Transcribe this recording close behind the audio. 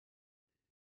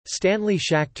Stanley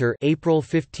Schachter (April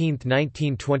 15,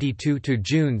 1922 to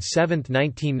June 7,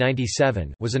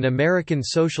 1997) was an American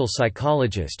social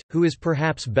psychologist who is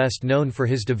perhaps best known for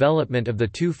his development of the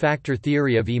two-factor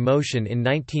theory of emotion in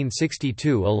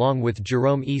 1962 along with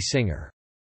Jerome E. Singer.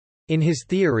 In his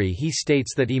theory, he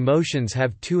states that emotions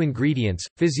have two ingredients: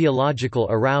 physiological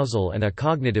arousal and a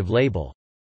cognitive label.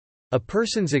 A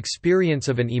person's experience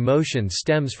of an emotion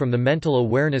stems from the mental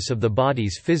awareness of the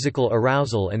body's physical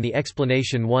arousal and the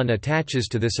explanation one attaches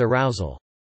to this arousal.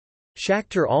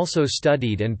 Schachter also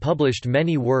studied and published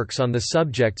many works on the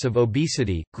subjects of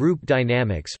obesity, group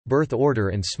dynamics, birth order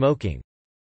and smoking.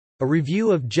 A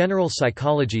review of General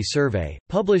Psychology Survey,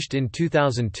 published in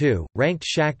 2002, ranked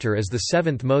Schachter as the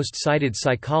seventh most cited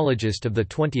psychologist of the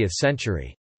 20th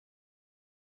century.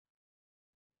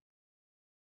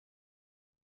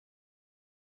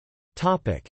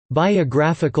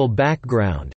 Biographical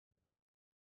background.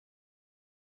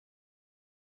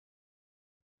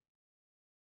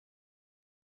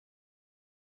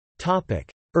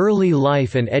 Early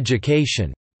life and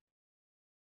education.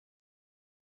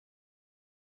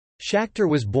 Schachter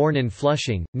was born in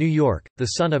Flushing, New York, the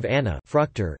son of Anna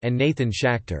Fruchter and Nathan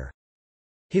Schachter.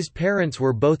 His parents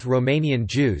were both Romanian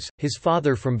Jews, his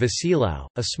father from Vasilau,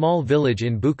 a small village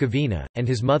in Bukovina, and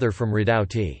his mother from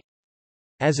Rădăuți.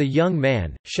 As a young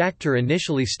man, Schachter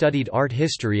initially studied art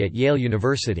history at Yale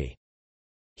University.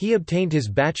 He obtained his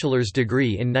bachelor's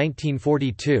degree in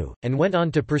 1942, and went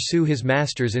on to pursue his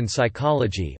master's in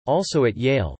psychology, also at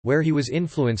Yale, where he was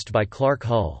influenced by Clark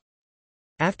Hull.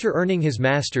 After earning his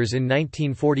master's in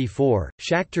 1944,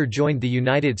 Schachter joined the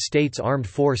United States Armed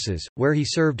Forces, where he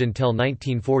served until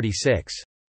 1946.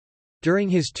 During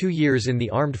his 2 years in the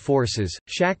Armed Forces,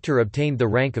 Schachter obtained the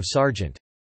rank of sergeant.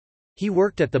 He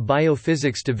worked at the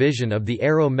Biophysics Division of the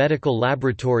Aero Medical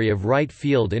Laboratory of Wright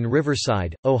Field in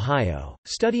Riverside, Ohio,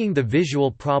 studying the visual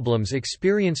problems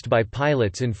experienced by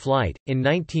pilots in flight. In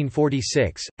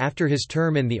 1946, after his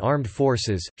term in the Armed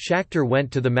Forces, Schachter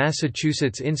went to the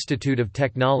Massachusetts Institute of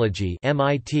Technology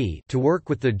 (MIT) to work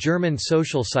with the German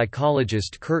social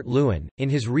psychologist Kurt Lewin, in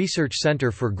his research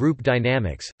center for group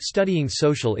dynamics, studying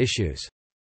social issues.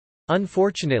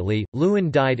 Unfortunately,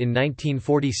 Lewin died in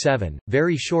 1947,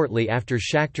 very shortly after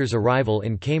Schachter's arrival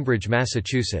in Cambridge,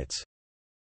 Massachusetts.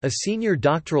 A senior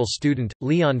doctoral student,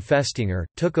 Leon Festinger,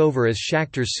 took over as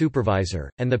Schachter's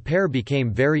supervisor, and the pair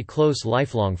became very close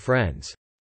lifelong friends.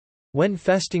 When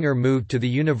Festinger moved to the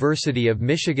University of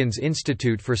Michigan's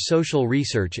Institute for Social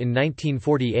Research in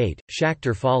 1948,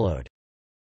 Schachter followed.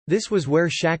 This was where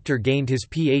Schachter gained his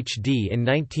Ph.D. in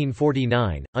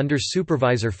 1949, under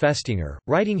supervisor Festinger,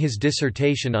 writing his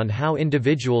dissertation on how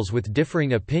individuals with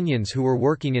differing opinions who were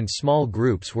working in small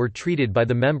groups were treated by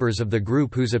the members of the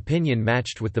group whose opinion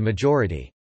matched with the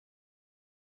majority.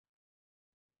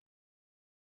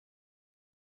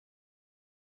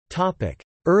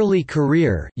 Early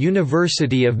career,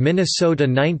 University of Minnesota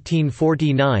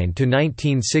 1949 to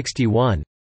 1961.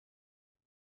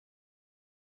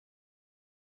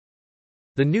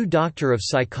 The new Doctor of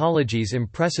Psychology's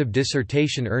impressive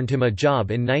dissertation earned him a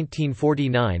job in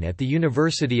 1949 at the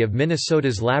University of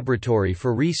Minnesota's Laboratory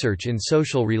for Research in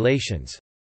Social Relations.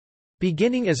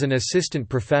 Beginning as an assistant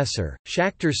professor,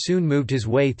 Schachter soon moved his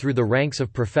way through the ranks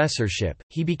of professorship.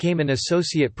 He became an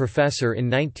associate professor in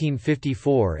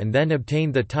 1954 and then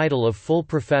obtained the title of full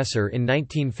professor in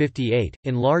 1958,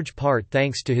 in large part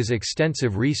thanks to his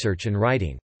extensive research and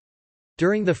writing.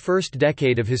 During the first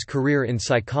decade of his career in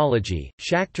psychology,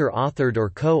 Schachter authored or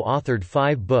co-authored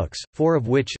 5 books, 4 of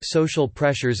which Social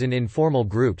Pressures in Informal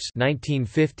Groups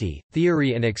 1950,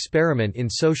 Theory and Experiment in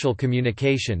Social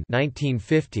Communication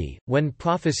 1950, When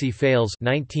Prophecy Fails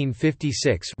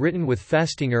 1956, written with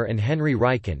Festinger and Henry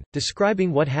Ryken,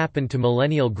 describing what happened to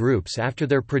millennial groups after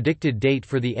their predicted date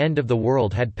for the end of the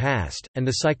world had passed, and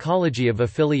The Psychology of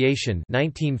Affiliation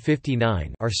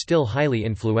 1959 are still highly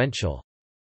influential.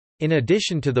 In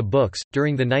addition to the books,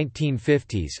 during the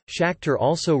 1950s, Schachter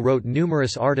also wrote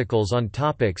numerous articles on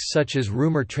topics such as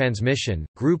rumor transmission,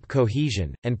 group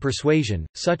cohesion, and persuasion.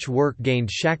 Such work gained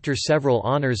Schachter several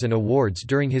honors and awards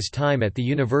during his time at the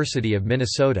University of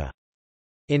Minnesota.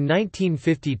 In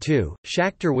 1952,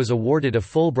 Schachter was awarded a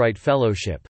Fulbright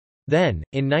Fellowship. Then,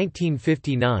 in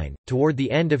 1959, toward the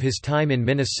end of his time in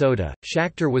Minnesota,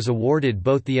 Schachter was awarded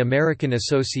both the American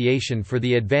Association for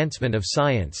the Advancement of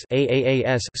Science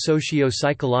 (AAAS)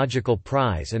 Socio-Psychological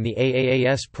Prize and the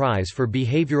AAAS Prize for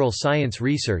Behavioral Science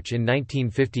Research in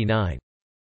 1959.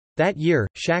 That year,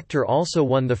 Schachter also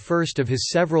won the first of his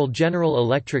several General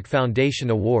Electric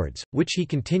Foundation awards, which he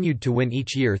continued to win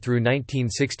each year through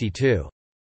 1962.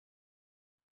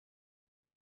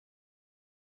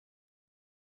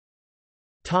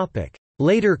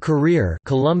 Later career,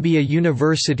 Columbia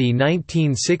University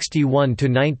 1961 to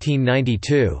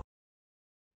 1992.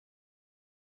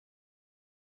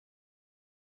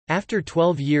 After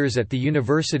 12 years at the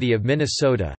University of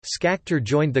Minnesota, Schachter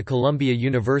joined the Columbia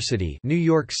University, New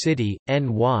York City,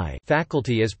 NY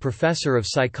faculty as professor of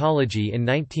psychology in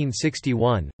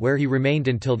 1961, where he remained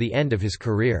until the end of his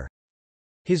career.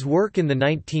 His work in the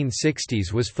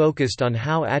 1960s was focused on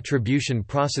how attribution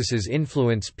processes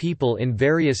influence people in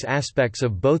various aspects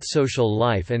of both social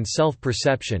life and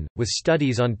self-perception, with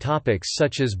studies on topics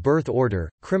such as birth order,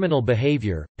 criminal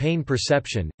behavior, pain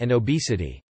perception, and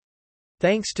obesity.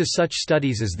 Thanks to such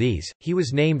studies as these, he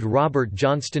was named Robert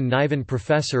Johnston Niven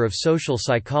Professor of Social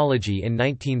Psychology in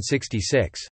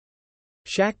 1966.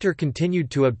 Schachter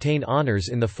continued to obtain honors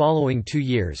in the following 2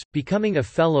 years, becoming a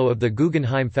Fellow of the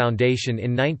Guggenheim Foundation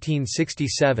in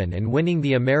 1967 and winning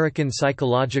the American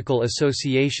Psychological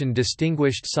Association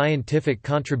Distinguished Scientific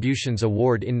Contributions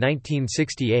Award in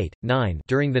 1968.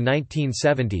 During the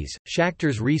 1970s,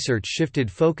 Schachter's research shifted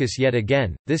focus yet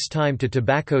again, this time to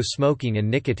tobacco smoking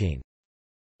and nicotine.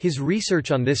 His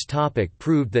research on this topic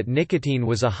proved that nicotine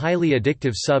was a highly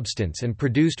addictive substance and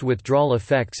produced withdrawal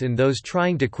effects in those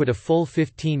trying to quit a full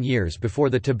 15 years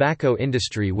before the tobacco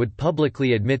industry would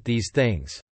publicly admit these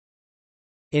things.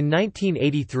 In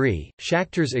 1983,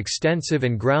 Schachter's extensive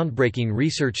and groundbreaking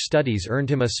research studies earned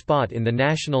him a spot in the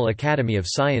National Academy of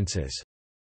Sciences.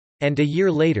 And a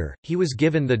year later, he was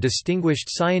given the Distinguished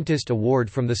Scientist Award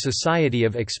from the Society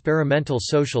of Experimental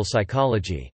Social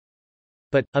Psychology.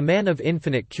 But, a man of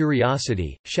infinite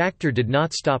curiosity, Schachter did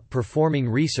not stop performing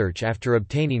research after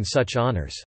obtaining such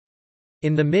honors.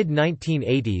 In the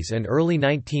mid-1980s and early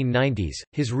 1990s,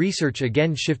 his research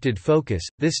again shifted focus,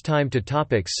 this time to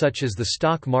topics such as the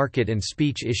stock market and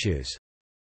speech issues.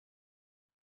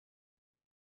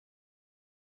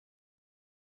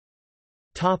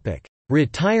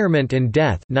 Retirement and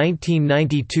death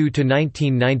 1992 to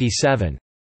 1997.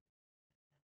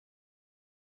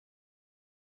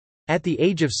 At the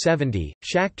age of 70,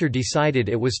 Schachter decided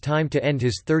it was time to end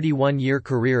his 31-year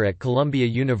career at Columbia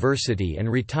University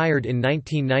and retired in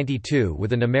 1992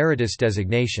 with an emeritus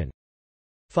designation.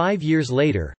 5 years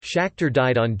later, Schachter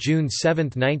died on June 7,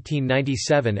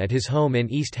 1997 at his home in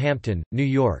East Hampton, New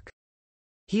York.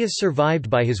 He is survived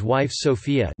by his wife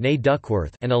Sophia née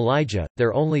Duckworth and Elijah,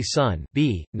 their only son,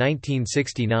 b.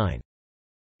 1969.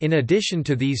 In addition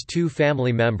to these two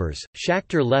family members,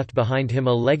 Schachter left behind him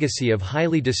a legacy of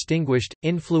highly distinguished,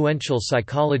 influential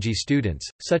psychology students,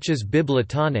 such as Bibb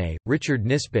Latané, Richard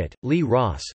Nisbett, Lee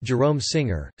Ross, Jerome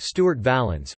Singer, Stuart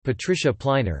Valens, Patricia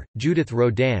Pliner, Judith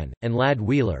Rodin, and Ladd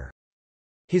Wheeler.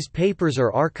 His papers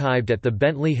are archived at the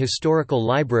Bentley Historical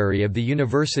Library of the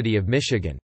University of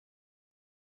Michigan.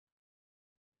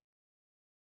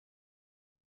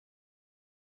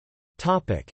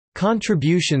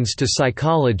 Contributions to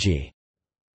psychology.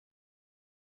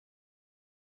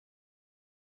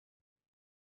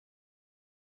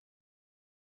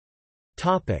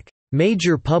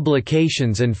 Major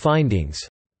publications and findings.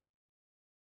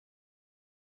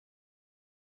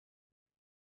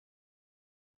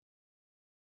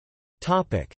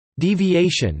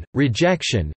 Deviation,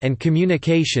 rejection, and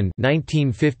communication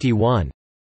 1951.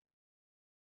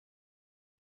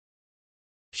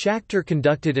 Schachter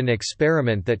conducted an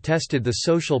experiment that tested the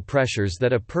social pressures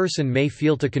that a person may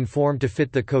feel to conform to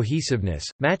fit the cohesiveness,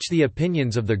 match the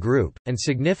opinions of the group, and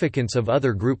significance of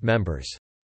other group members.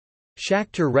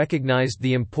 Schachter recognized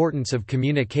the importance of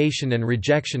communication and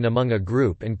rejection among a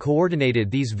group and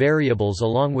coordinated these variables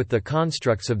along with the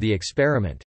constructs of the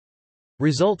experiment.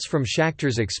 Results from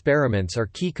Schachter's experiments are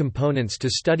key components to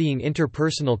studying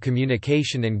interpersonal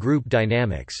communication and group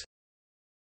dynamics.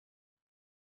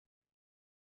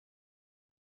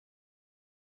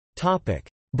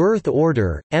 Birth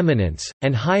order, eminence,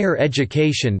 and higher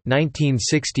education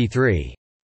 1963.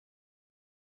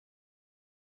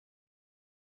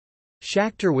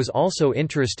 Schachter was also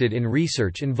interested in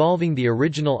research involving the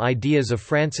original ideas of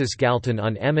Francis Galton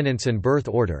on eminence and birth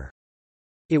order.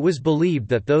 It was believed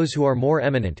that those who are more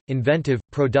eminent, inventive,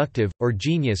 productive, or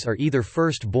genius are either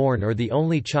first-born or the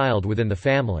only child within the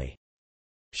family.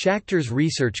 Schachter's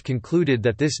research concluded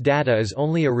that this data is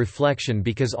only a reflection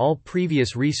because all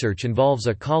previous research involves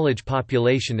a college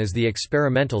population as the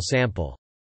experimental sample.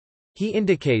 He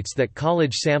indicates that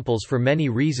college samples for many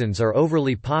reasons are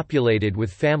overly populated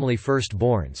with family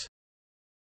firstborns.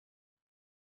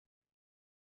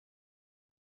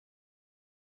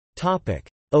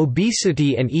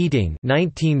 Obesity and eating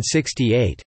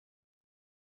 1968.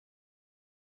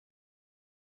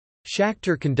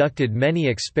 Schachter conducted many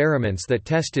experiments that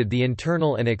tested the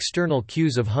internal and external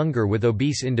cues of hunger with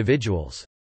obese individuals.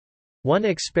 One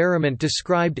experiment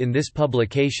described in this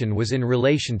publication was in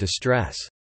relation to stress.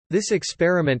 This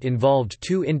experiment involved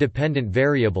two independent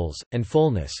variables, and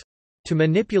fullness. To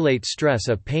manipulate stress,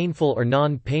 a painful or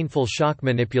non-painful shock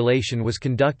manipulation was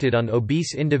conducted on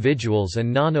obese individuals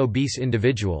and non-obese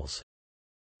individuals.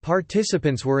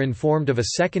 Participants were informed of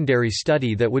a secondary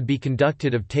study that would be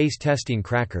conducted of taste testing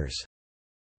crackers.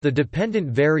 The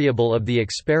dependent variable of the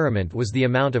experiment was the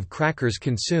amount of crackers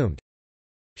consumed.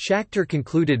 Schachter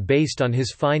concluded based on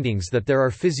his findings that there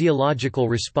are physiological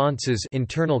responses,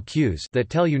 internal cues, that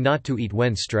tell you not to eat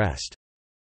when stressed.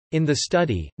 In the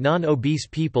study, non-obese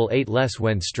people ate less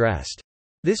when stressed.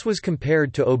 This was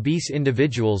compared to obese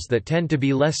individuals that tend to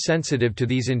be less sensitive to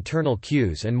these internal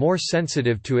cues and more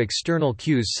sensitive to external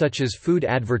cues such as food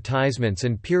advertisements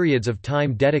and periods of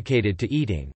time dedicated to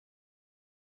eating.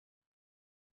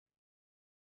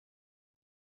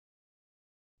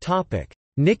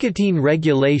 Nicotine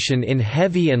regulation in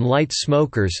heavy and light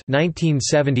smokers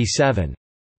 1977.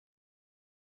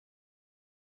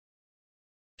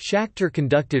 Schachter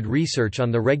conducted research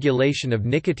on the regulation of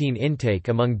nicotine intake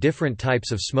among different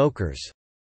types of smokers.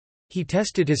 He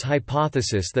tested his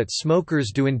hypothesis that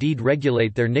smokers do indeed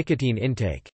regulate their nicotine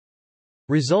intake.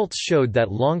 Results showed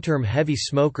that long-term heavy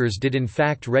smokers did in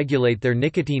fact regulate their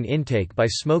nicotine intake by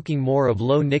smoking more of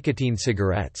low-nicotine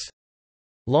cigarettes.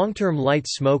 Long-term light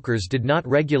smokers did not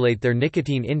regulate their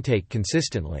nicotine intake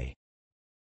consistently.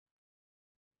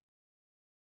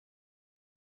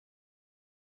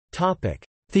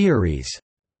 Theories.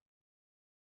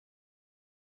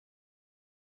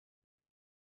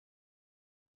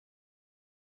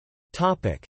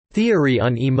 Theory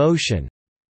on emotion.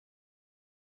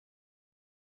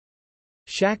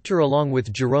 Schachter along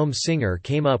with Jerome Singer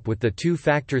came up with the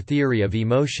two-factor theory of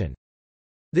emotion.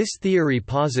 This theory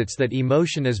posits that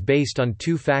emotion is based on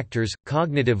two factors,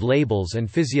 cognitive labels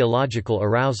and physiological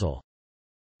arousal.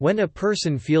 When a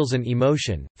person feels an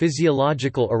emotion,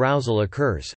 physiological arousal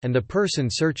occurs, and the person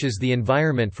searches the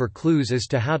environment for clues as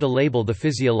to how to label the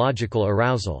physiological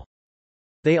arousal.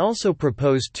 They also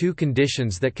propose two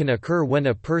conditions that can occur when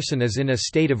a person is in a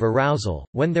state of arousal,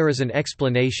 when there is an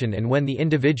explanation and when the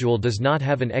individual does not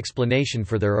have an explanation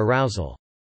for their arousal.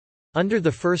 Under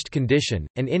the first condition,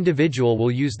 an individual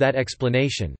will use that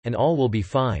explanation, and all will be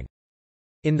fine.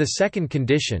 In the second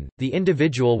condition, the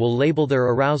individual will label their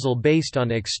arousal based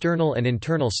on external and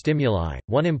internal stimuli.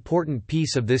 One important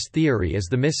piece of this theory is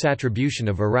the misattribution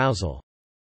of arousal.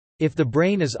 If the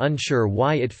brain is unsure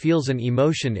why it feels an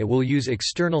emotion, it will use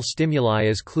external stimuli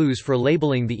as clues for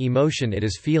labeling the emotion it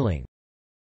is feeling.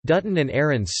 Dutton and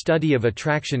Aaron's study of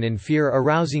attraction in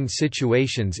fear-arousing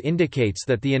situations indicates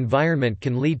that the environment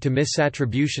can lead to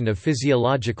misattribution of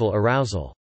physiological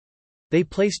arousal. They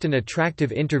placed an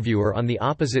attractive interviewer on the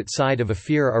opposite side of a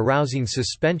fear-arousing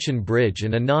suspension bridge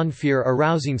and a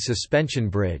non-fear-arousing suspension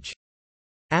bridge.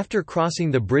 After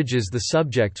crossing the bridges, the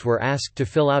subjects were asked to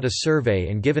fill out a survey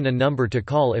and given a number to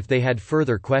call if they had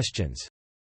further questions.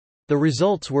 The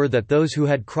results were that those who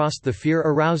had crossed the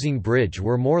fear-arousing bridge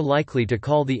were more likely to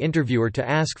call the interviewer to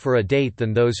ask for a date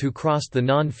than those who crossed the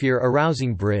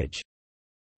non-fear-arousing bridge.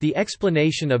 The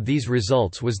explanation of these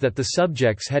results was that the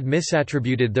subjects had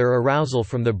misattributed their arousal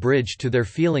from the bridge to their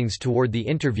feelings toward the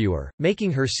interviewer,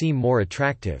 making her seem more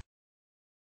attractive.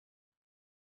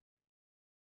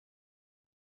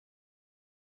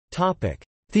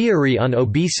 Theory on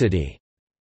obesity.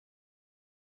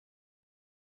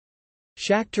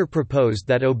 Schachter proposed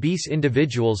that obese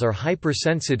individuals are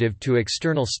hypersensitive to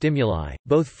external stimuli,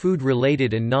 both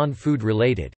food-related and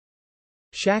non-food-related.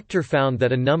 Schachter found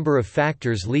that a number of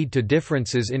factors lead to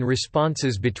differences in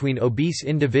responses between obese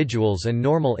individuals and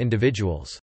normal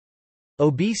individuals.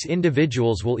 Obese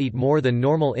individuals will eat more than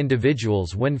normal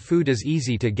individuals when food is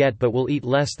easy to get, but will eat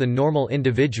less than normal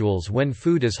individuals when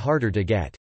food is harder to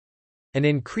get. An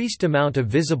increased amount of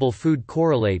visible food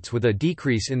correlates with a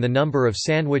decrease in the number of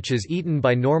sandwiches eaten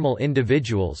by normal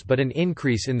individuals but an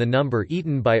increase in the number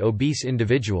eaten by obese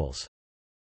individuals.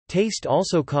 Taste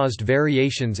also caused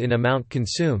variations in amount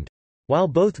consumed. While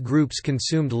both groups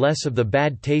consumed less of the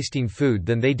bad-tasting food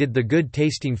than they did the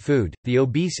good-tasting food, the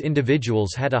obese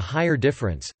individuals had a higher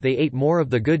difference. They ate more of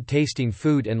the good-tasting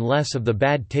food and less of the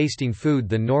bad-tasting food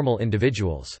than normal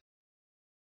individuals.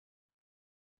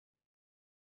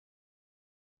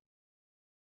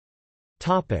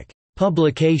 Topic: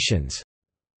 Publications.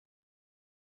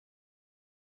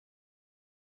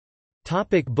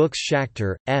 Topic: Books.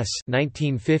 Schachter, S.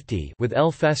 1950, with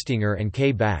L. Festinger and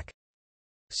K. Back.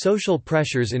 Social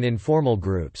Pressures in Informal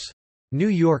Groups. New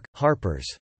York: Harper's.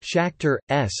 Schachter,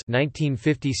 S.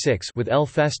 1956, with L.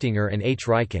 Festinger and H.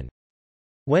 Reichen.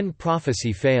 When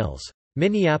Prophecy Fails.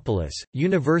 Minneapolis,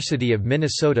 University of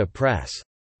Minnesota Press.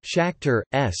 Schachter,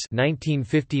 S.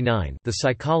 1959, The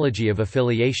Psychology of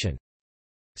Affiliation.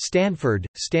 Stanford,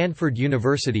 Stanford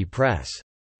University Press.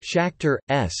 Schachter,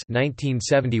 S.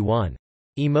 1971.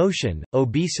 Emotion,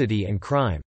 Obesity and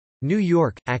Crime. New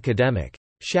York, Academic.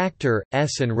 Schachter,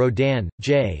 S. and Rodin,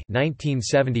 J.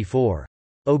 1974.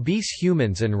 Obese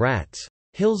Humans and Rats.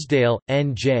 Hillsdale,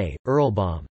 N. J.,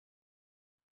 Erlbaum.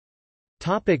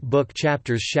 Book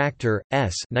chapters. Schachter,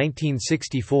 S.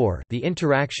 1964, The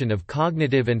Interaction of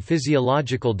Cognitive and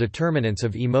Physiological Determinants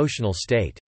of Emotional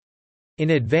State.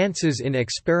 In Advances in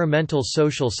Experimental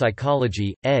Social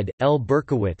Psychology, ed. L.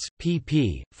 Berkowitz,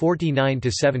 pp.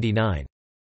 49–79.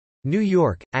 New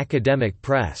York, Academic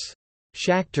Press.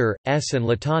 Schachter, S. and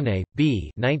Latane,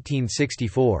 B.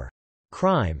 1964.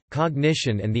 Crime,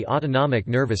 Cognition and the Autonomic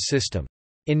Nervous System.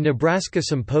 In Nebraska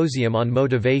Symposium on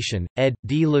Motivation, ed.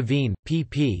 D. Levine,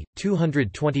 pp.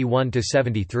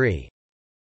 221–73.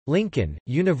 Lincoln,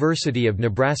 University of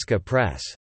Nebraska Press.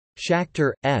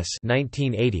 Schachter, S.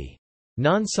 1980.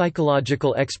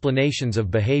 Non-Psychological Explanations of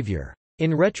Behavior.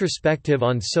 In Retrospective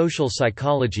on Social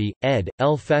Psychology, ed.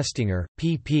 L. Festinger,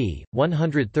 pp.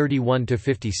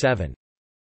 131–57.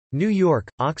 New York,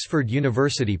 Oxford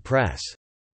University Press.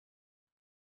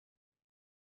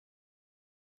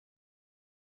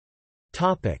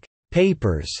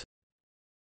 Papers.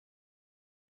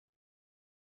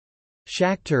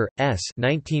 Schachter, S.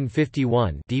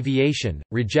 1951. Deviation,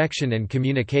 Rejection and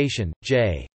Communication,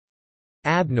 J.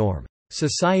 Abnorm.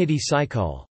 Society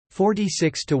Psychol.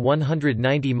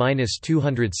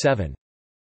 46–190–207.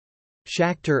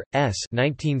 Schachter, S.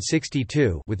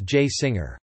 1962. With J.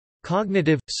 Singer.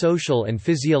 Cognitive, Social and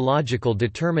Physiological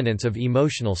Determinants of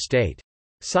Emotional State.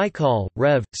 Psychol,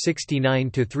 Rev.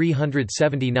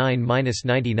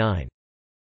 69–379–99.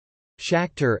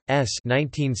 Schachter, S.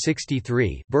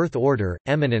 1963. Birth Order,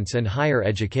 Eminence and Higher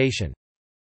Education.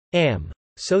 Am.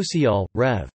 Social,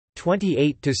 Rev.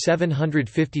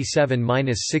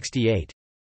 28–757–68.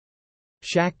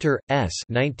 Schachter, S.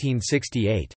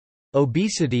 1968.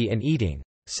 Obesity and Eating.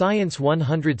 Science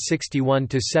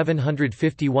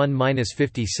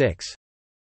 161–751–56.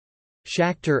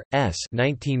 Schachter, S.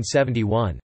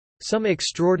 1971. Some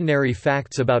Extraordinary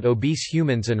Facts About Obese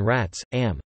Humans and Rats,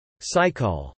 Am.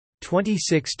 Psychol.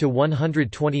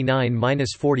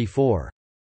 26–129–44.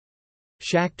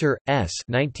 Schachter, S.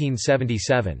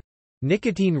 1977.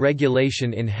 Nicotine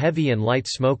Regulation in Heavy and Light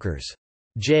Smokers.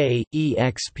 J.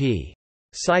 exp.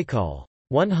 Psychol.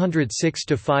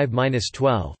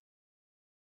 106–5–12.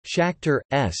 Schachter,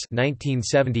 S.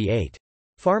 1978.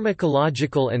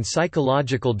 Pharmacological and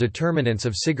Psychological Determinants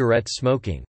of Cigarette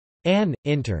Smoking. Ann,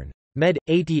 Intern. Med.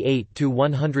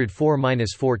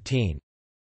 88–104–14.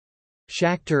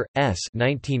 Schachter, S.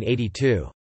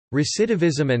 1982.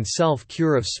 Recidivism and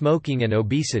Self-Cure of Smoking and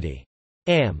Obesity.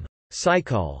 Am.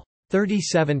 Psychol.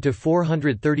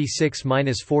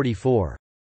 37–436–44.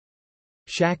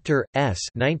 Schachter, S.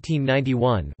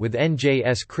 1991. With N. J.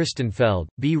 S. Christenfeld,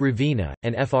 B. Ravina,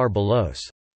 and F. R. Belos.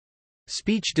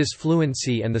 Speech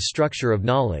Disfluency and the Structure of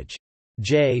Knowledge.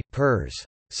 J. Pers.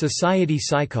 Society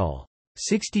Psychol.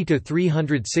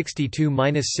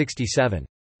 60–362–67.